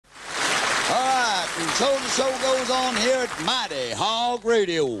And so the show goes on here at Mighty Hog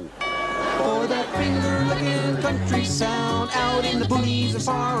Radio. For that finger-licking country sound out in the boonies and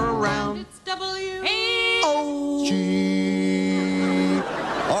far around. It's W-A-O-G.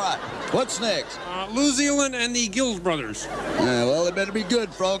 All right, what's next? Lew Zealand and the Gills brothers. Well, it better be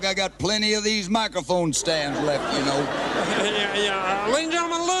good, Frog. I got plenty of these microphone stands left, you know. yeah. Ladies and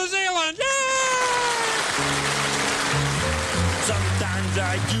gentlemen, Lew Zealand. Yeah! Sometimes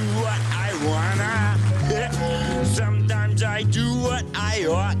I do what I wanna. Sometimes I do what I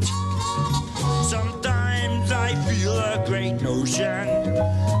ought. Sometimes I feel a great notion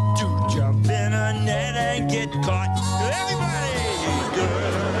to jump in a net and get caught. Everybody!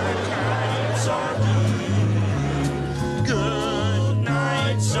 Goodnight, Sardine.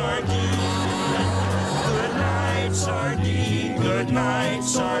 Goodnight, Sardine. Goodnight, Sardine. Goodnight,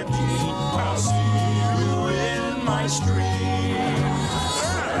 Sardine. I'll see you in my stream.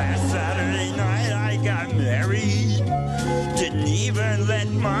 Last Saturday night I got married. Didn't even let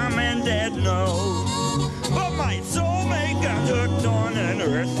Mom and Dad know. But my soulmate got hooked on an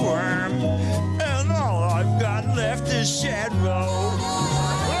earthworm, and all I've got left is shed row.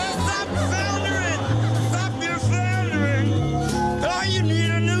 Well, stop foundering! Stop your floundering! Oh, you need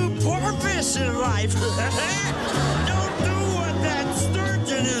a new porpoise in life. Don't do what that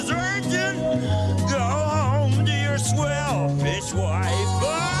sturgeon is urging. Go home to your swell fish wife.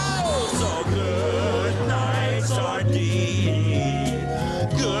 Oh, so good night, Sardine.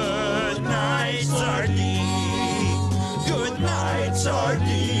 Good night, Sardine. Good night,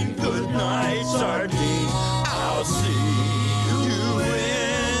 Sardine. Good night, Sardine. I'll see you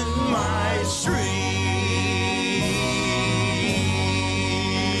in my stream.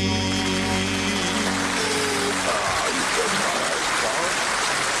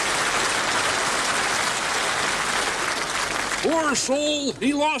 Poor soul,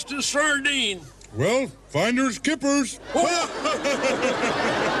 he lost his sardine. Well, finders kippers.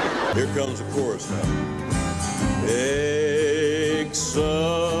 Here comes the chorus now. Egg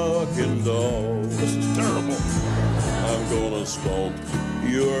sucking dog. This is terrible. I'm gonna stomp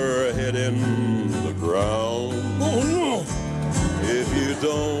your head in the ground. Oh, no. If you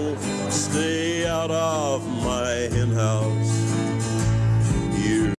don't stay out of my hen house,